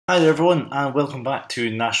Hi there everyone and welcome back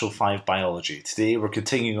to National 5 Biology. Today we're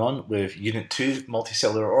continuing on with Unit 2,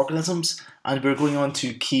 Multicellular Organisms, and we're going on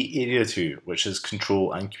to Key Area 2, which is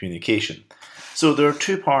Control and Communication. So there are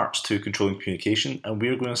two parts to controlling communication, and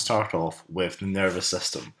we're going to start off with the nervous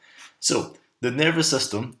system. So the nervous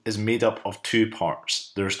system is made up of two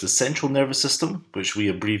parts. There's the central nervous system, which we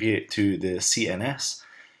abbreviate to the CNS,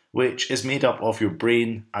 which is made up of your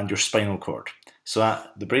brain and your spinal cord. So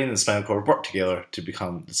that the brain and the spinal cord work together to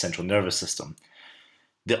become the central nervous system.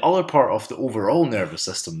 The other part of the overall nervous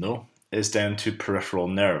system, though, is down to peripheral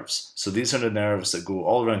nerves. So these are the nerves that go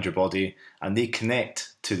all around your body and they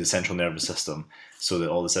connect to the central nervous system so that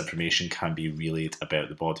all this information can be relayed about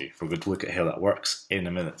the body. We're going to look at how that works in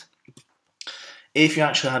a minute. If you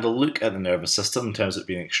actually had a look at the nervous system in terms of it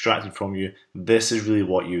being extracted from you, this is really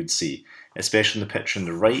what you would see. Especially in the picture on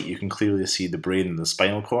the right, you can clearly see the brain and the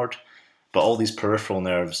spinal cord. But all these peripheral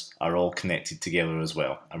nerves are all connected together as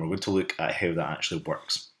well, and we're going to look at how that actually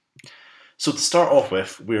works. So to start off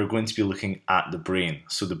with, we're going to be looking at the brain.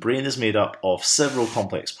 So the brain is made up of several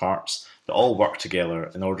complex parts that all work together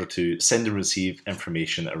in order to send and receive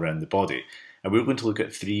information around the body. And we're going to look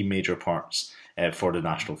at three major parts for the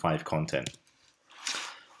National 5 content.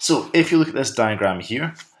 So if you look at this diagram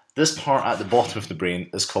here, this part at the bottom of the brain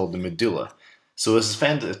is called the medulla. So this is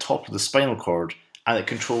found at the top of the spinal cord, and it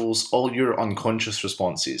controls all your unconscious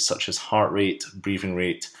responses such as heart rate, breathing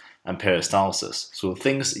rate, and peristalsis. So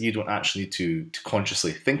things that you don't actually need to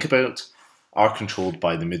consciously think about are controlled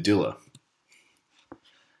by the medulla.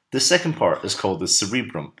 The second part is called the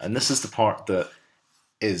cerebellum, and this is the part that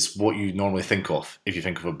is what you normally think of if you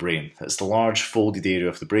think of a brain. It's the large folded area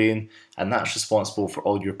of the brain, and that's responsible for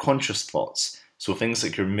all your conscious thoughts. So things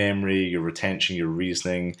like your memory, your retention, your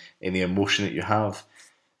reasoning, any emotion that you have.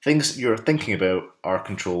 Things that you're thinking about are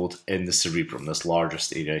controlled in the cerebellum, this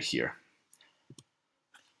largest area here.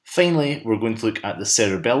 Finally, we're going to look at the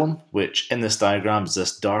cerebellum, which in this diagram is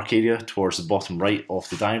this dark area towards the bottom right of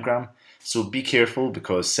the diagram. So be careful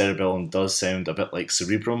because cerebellum does sound a bit like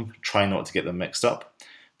cerebrum. Try not to get them mixed up.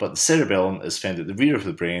 But the cerebellum is found at the rear of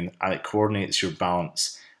the brain and it coordinates your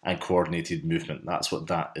balance and coordinated movement. That's what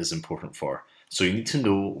that is important for. So you need to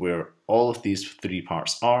know where all of these three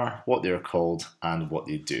parts are, what they're called, and what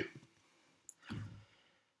they do.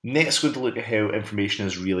 Next, we're going to look at how information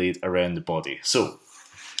is relayed around the body. So,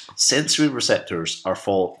 sensory receptors are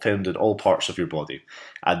found in all parts of your body,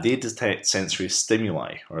 and they detect sensory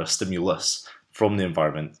stimuli, or a stimulus, from the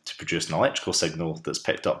environment to produce an electrical signal that's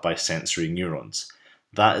picked up by sensory neurons.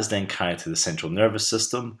 That is then carried to the central nervous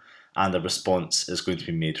system, and a response is going to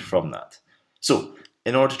be made from that. So,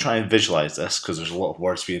 in order to try and visualize this, because there's a lot of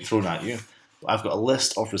words being thrown at you, I've got a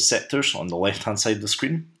list of receptors on the left-hand side of the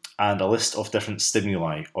screen and a list of different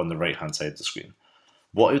stimuli on the right-hand side of the screen.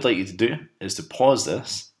 What I would like you to do is to pause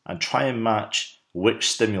this and try and match which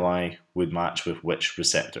stimuli would match with which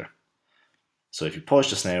receptor. So if you pause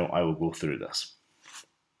just now, I will go through this.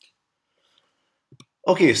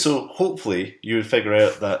 Okay, so hopefully you would figure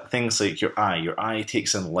out that things like your eye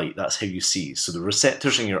takes in light, that's how you see. So the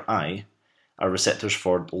receptors in your eye are receptors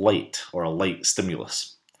for light or a light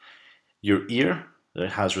stimulus. Your ear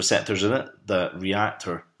has receptors in it that react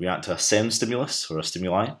to a sound stimulus or a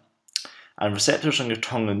stimuli. And receptors on your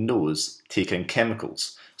tongue and nose take in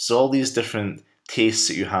chemicals. So all these different tastes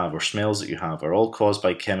that you have or smells that you have are all caused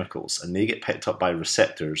by chemicals and they get picked up by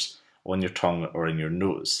receptors on your tongue or in your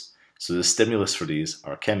nose. So the stimulus for these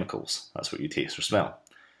are chemicals. That's what you taste or smell.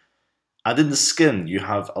 And in the skin, you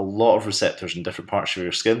have a lot of receptors in different parts of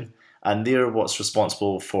your skin. And they're what's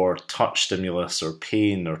responsible for touch stimulus or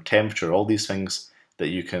pain or temperature, all these things that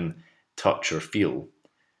you can touch or feel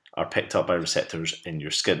are picked up by receptors in your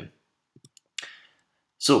skin.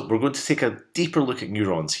 So we're going to take a deeper look at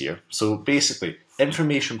neurons here. So basically,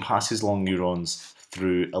 information passes along neurons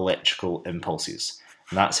through electrical impulses.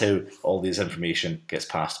 And that's how all this information gets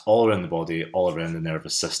passed all around the body, all around the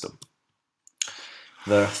nervous system.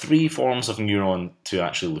 There are three forms of neuron to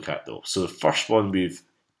actually look at though. So the first one we've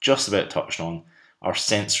just about touched on are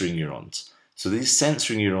sensory neurons. So these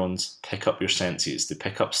sensory neurons pick up your senses, they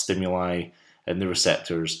pick up stimuli in the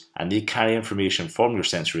receptors and they carry information from your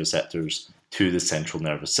sensory receptors to the central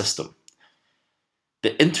nervous system.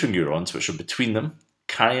 The interneurons, which are between them,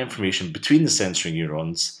 carry information between the sensory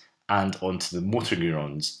neurons and onto the motor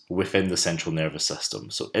neurons within the central nervous system.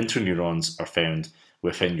 So interneurons are found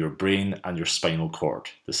within your brain and your spinal cord,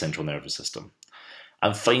 the central nervous system.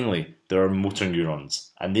 And finally, there are motor neurons,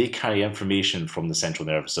 and they carry information from the central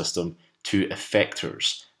nervous system to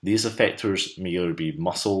effectors. These effectors may either be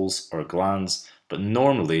muscles or glands, but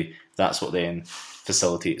normally that's what then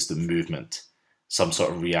facilitates the movement. some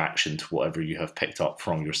sort of reaction to whatever you have picked up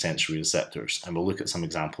from your sensory receptors, and we'll look at some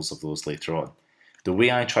examples of those later on. The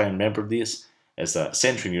way I try and remember these is that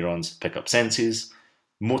sensory neurons pick up senses,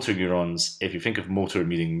 motor neurons, if you think of motor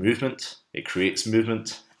meaning movement, it creates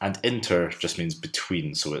movement, and inter just means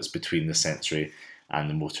between, so it's between the sensory and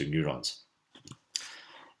the motor neurons.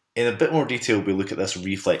 In a bit more detail, we look at this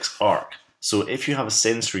reflex arc. So if you have a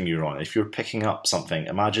sensory neuron, if you're picking up something,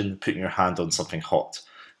 imagine putting your hand on something hot.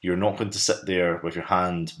 You're not going to sit there with your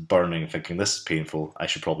hand burning thinking this is painful, I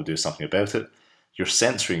should probably do something about it. Your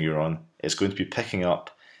sensory neuron is going to be picking up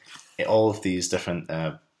all of these different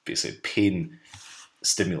basically pain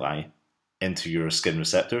stimuli into your skin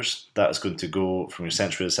receptors. That is going to go from your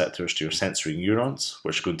sensory receptors to your sensory neurons,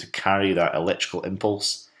 which are going to carry that electrical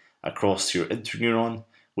impulse across to your interneuron,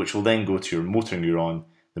 which will then go to your motor neuron.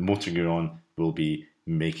 The motor neuron will be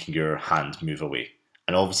making your hand move away.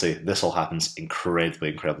 And obviously this all happens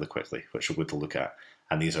incredibly quickly, which we're going to look at,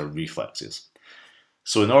 and these are reflexes.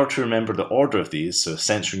 So in order to remember the order of these, so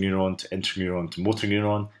sensory neuron to interneuron to motor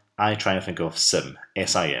neuron, I try and think of SIM,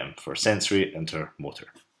 S-I-M, for sensory, inter, motor.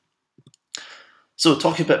 So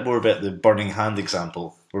talking a bit more about the burning hand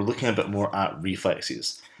example, we're looking a bit more at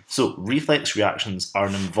reflexes. So reflex reactions are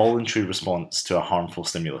an involuntary response to a harmful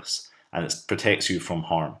stimulus, and it protects you from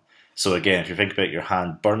harm. So again, if you think about your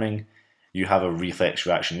hand burning, you have a reflex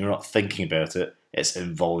reaction. You're not thinking about it, it's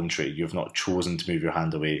involuntary. You've not chosen to move your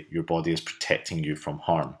hand away. Your body is protecting you from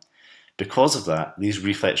harm. Because of that, these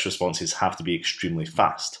reflex responses have to be extremely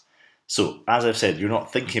fast. So as I've said, you're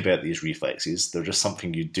not thinking about these reflexes, they're just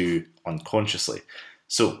something you do unconsciously.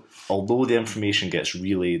 So although the information gets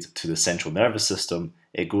relayed to the central nervous system,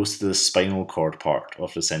 it goes to the spinal cord part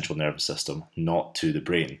of the central nervous system, not to the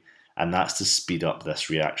brain. And that's to speed up this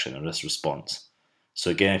reaction or this response.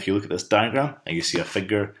 So again, if you look at this diagram and you see a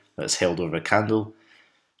finger that's held over a candle,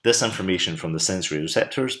 this information from the sensory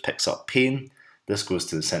receptors picks up pain. This goes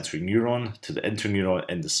to the sensory neuron, to the interneuron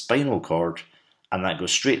in the spinal cord, and that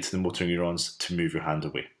goes straight to the motor neurons to move your hand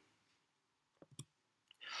away.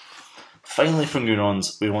 Finally, for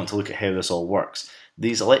neurons, we want to look at how this all works.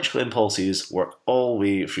 These electrical impulses work all the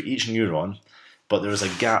way for each neuron, but there is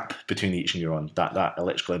a gap between each neuron that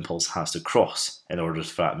electrical impulse has to cross in order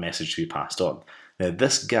for that message to be passed on. Now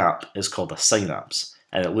this gap is called a synapse,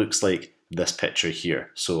 and it looks like this picture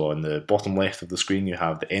here. So on the bottom left of the screen you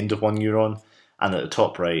have the end of one neuron, and at the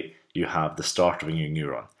top right you have the start of a new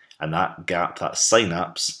neuron. And that gap, that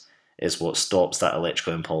synapse, is what stops that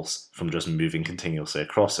electrical impulse from just moving continuously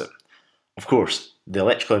across it. Of course, the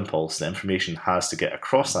electrical impulse, the information has to get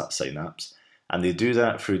across that synapse, and they do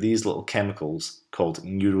that through these little chemicals called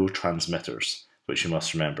neurotransmitters, which you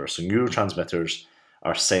must remember. So neurotransmitters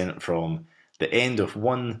are sent from the end of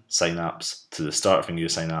one synapse to the start of a new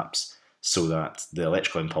synapse so that the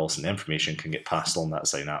electrical impulse and the information can get passed on that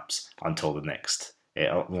synapse until the next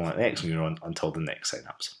neuron, until the next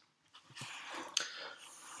synapse.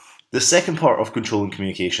 The second part of controlling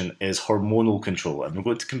communication is hormonal control, and we're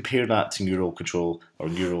going to compare that to neural control or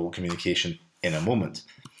neural communication in a moment.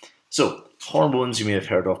 So, hormones you may have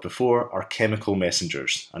heard of before are chemical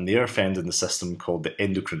messengers, and they are found in the system called the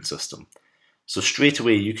endocrine system. So straight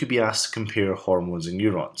away you could be asked to compare hormones and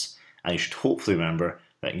neurons, and you should hopefully remember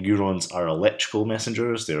that neurons are electrical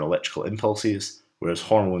messengers, they're electrical impulses, whereas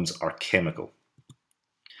hormones are chemical.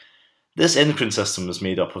 This endocrine system is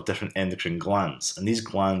made up of different endocrine glands, and these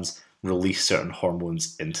glands release certain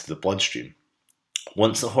hormones into the bloodstream.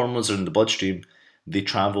 Once the hormones are in the bloodstream, they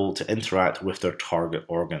travel to interact with their target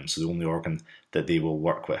organ, so the only organ that they will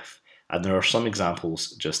work with. And there are some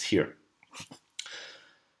examples just here.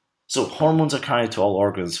 So hormones are carried to all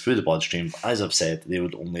organs through the bloodstream, but as I've said, they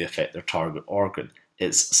would only affect their target organ.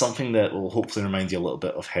 It's something that will hopefully remind you a little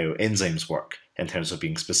bit of how enzymes work in terms of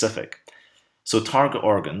being specific. So target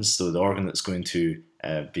organs, so the organ that's going to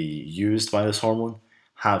be used by this hormone,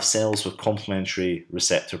 have cells with complementary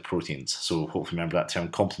receptor proteins. So hopefully remember that term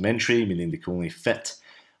complementary, meaning they can only fit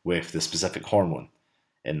with the specific hormone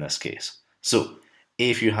in this case. So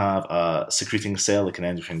if you have a secreting cell like an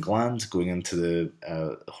endocrine gland going into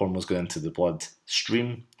the hormones going into the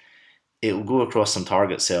bloodstream, it will go across some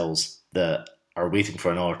target cells that are waiting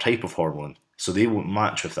for another type of hormone. So they won't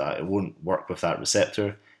match with that, it won't work with that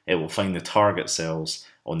receptor. It will find the target cells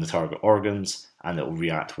on the target organs and it will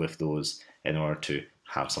react with those in order to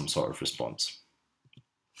have some sort of response.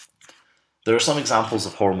 There are some examples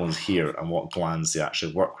of hormones here and what glands they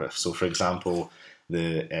actually work with. So for example,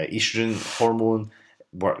 the estrogen hormone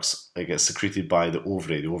it gets secreted by the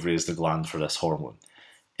ovary. The ovary is the gland for this hormone.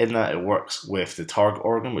 In that it works with the target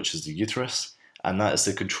organ, which is the uterus, and that is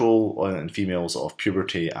the control in females of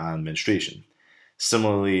puberty and menstruation.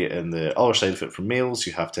 Similarly, in the other side of it for males,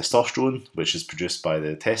 you have testosterone, which is produced by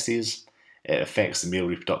the testes. It affects the male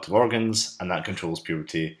reproductive organs, and that controls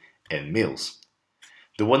puberty in males.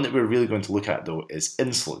 The one that we're really going to look at, though, is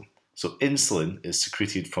insulin. So insulin is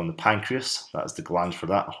secreted from the pancreas, that's the gland for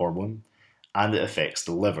that hormone, and it affects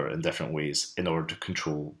the liver in different ways in order to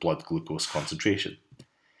control blood glucose concentration.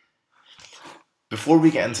 Before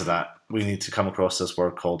we get into that, we need to come across this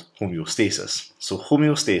word called homeostasis. So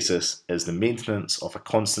homeostasis is the maintenance of a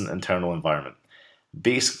constant internal environment.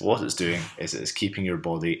 Basically what it's doing is it's keeping your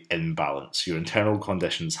body in balance. Your internal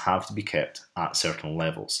conditions have to be kept at certain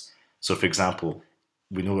levels. So for example,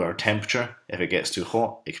 we know our temperature, if it gets too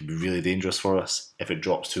hot, it can be really dangerous for us. If it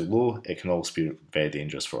drops too low, it can also be very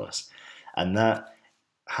dangerous for us. And that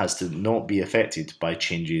has to not be affected by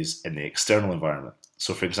changes in the external environment.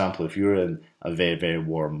 So for example, if you're in a very, very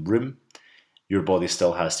warm room, your body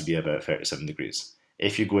still has to be about 37 degrees.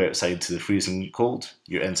 If you go outside to the freezing cold,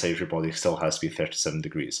 your inside of your body still has to be 37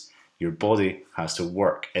 degrees. Your body has to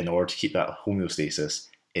work in order to keep that homeostasis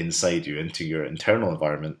inside you, into your internal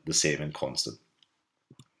environment, the same and constant.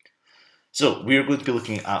 So we are going to be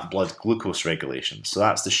looking at blood glucose regulation. So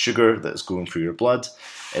that's the sugar that's going through your blood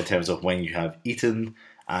in terms of when you have eaten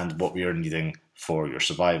and what we are needing for your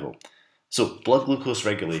survival. So blood glucose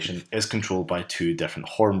regulation is controlled by two different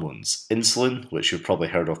hormones, insulin, which you've probably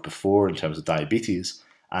heard of before in terms of diabetes,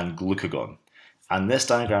 and glucagon. And this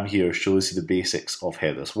diagram here shows you the basics of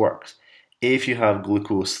how this works. If you have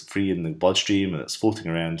glucose free in the bloodstream and it's floating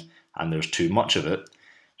around and there's too much of it,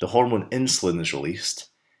 the hormone insulin is released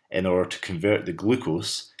in order to convert the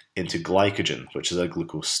glucose into glycogen, which is a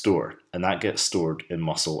glucose store, and that gets stored in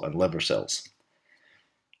muscle and liver cells.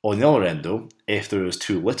 On the other end though, if there is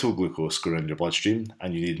too little glucose going around your bloodstream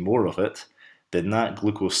and you need more of it, then that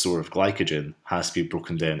glucose store of glycogen has to be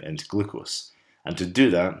broken down into glucose. And to do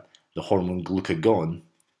that, the hormone glucagon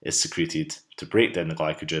is secreted to break down the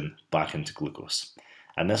glycogen back into glucose.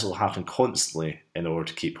 And this will happen constantly in order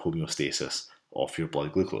to keep homeostasis of your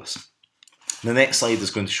blood glucose. The next slide is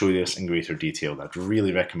going to show you this in greater detail. I'd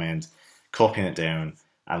really recommend copying it down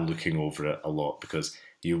and looking over it a lot, because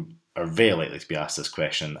you are very likely to be asked this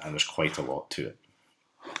question and there's quite a lot to it.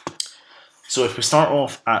 So if we start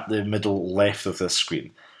off at the middle left of this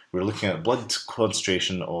screen, we're looking at blood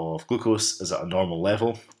concentration of glucose is at a normal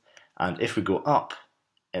level, and if we go up,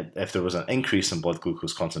 if there was an increase in blood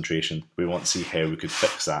glucose concentration, we want to see how we could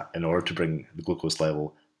fix that in order to bring the glucose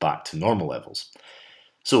level back to normal levels.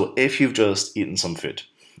 So if you've just eaten some food,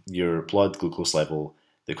 your blood glucose level,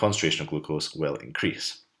 the concentration of glucose will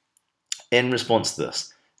increase. In response to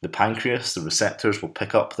this, the pancreas, the receptors will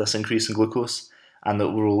pick up this increase in glucose and it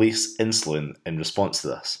will release insulin in response to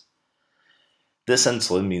this. This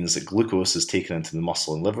insulin means that glucose is taken into the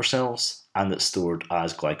muscle and liver cells and it's stored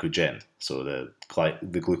as glycogen, so the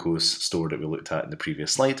glucose stored that we looked at in the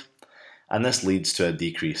previous slide. And this leads to a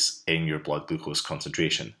decrease in your blood glucose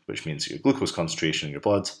concentration, which means your glucose concentration in your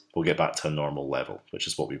blood will get back to a normal level, which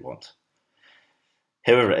is what we want.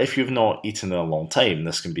 However, if you've not eaten in a long time,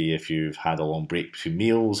 this can be if you've had a long break between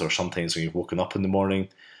meals or sometimes when you've woken up in the morning,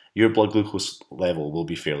 your blood glucose level will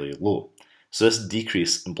be fairly low. So this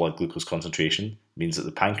decrease in blood glucose concentration means that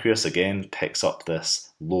the pancreas again picks up this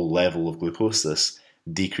low level of glucose, this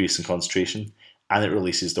decrease in concentration, and it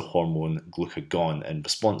releases the hormone glucagon in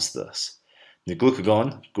response to this. The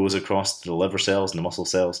glucagon goes across to the liver cells and the muscle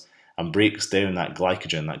cells and breaks down that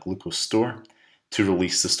glycogen, that glucose store, to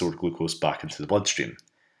release the stored glucose back into the bloodstream.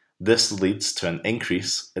 This leads to an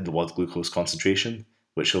increase in the blood glucose concentration,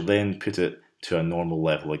 which will then put it to a normal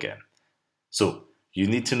level again. So you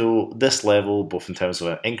need to know this level, both in terms of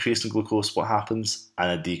an increase in glucose, what happens,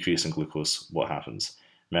 and a decrease in glucose, what happens.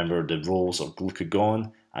 Remember the roles of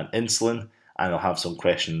glucagon and insulin, and I'll have some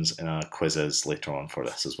questions in a Quizziz later on for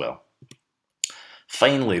this as well.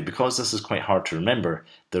 Finally, because this is quite hard to remember,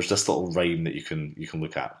 there's this little rhyme that you can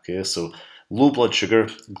look at. Okay, so low blood sugar,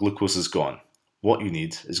 glucose is gone. What you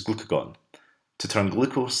need is glucagon. To turn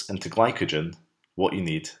glucose into glycogen, what you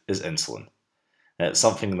need is insulin. It's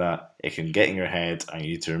something that it can get in your head, and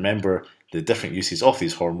you need to remember the different uses of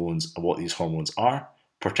these hormones and what these hormones are,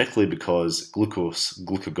 particularly because glucose,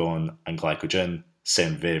 glucagon, and glycogen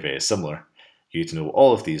sound very, very similar. You need to know what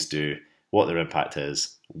all of these do, what their impact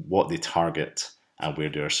is, what they target, and where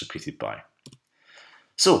they are secreted by.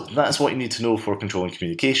 So that's what you need to know for controlling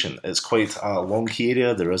communication. It's quite a long key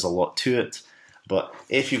area, there is a lot to it, but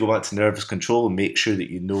if you go back to nervous control, make sure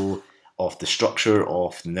that you know of the structure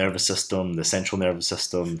of the nervous system, the central nervous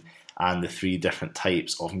system, and the three different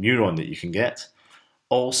types of neuron that you can get.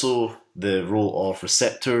 Also, the role of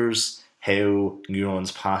receptors, how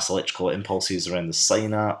neurons pass electrical impulses around the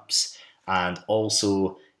synapse, and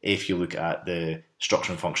also if you look at the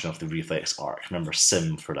structure and function of the reflex arc. Remember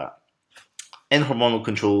SIM for that. In hormonal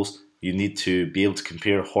controls, you need to be able to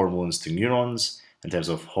compare hormones to neurons in terms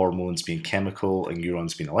of hormones being chemical and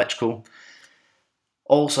neurons being electrical.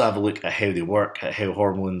 Also have a look at how they work, at how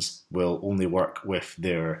hormones will only work with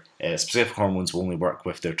their, specific hormones will only work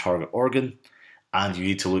with their target organ. And you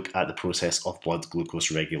need to look at the process of blood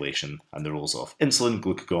glucose regulation and the roles of insulin,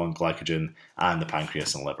 glucagon, glycogen, and the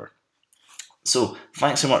pancreas and liver. So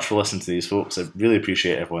thanks so much for listening to these, folks. I really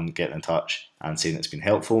appreciate everyone getting in touch and saying it's been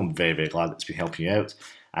helpful. I'm very, very glad it's been helping you out.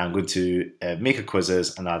 I'm going to make a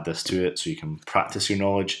Quizziz and add this to it so you can practice your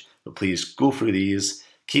knowledge. But please go through these,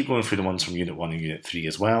 keep going through the ones from Unit 1 and Unit 3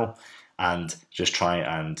 as well, and just try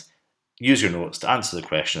and use your notes to answer the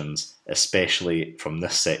questions, especially from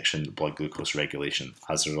this section, blood glucose regulation,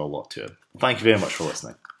 as there's a lot to it. Thank you very much for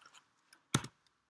listening.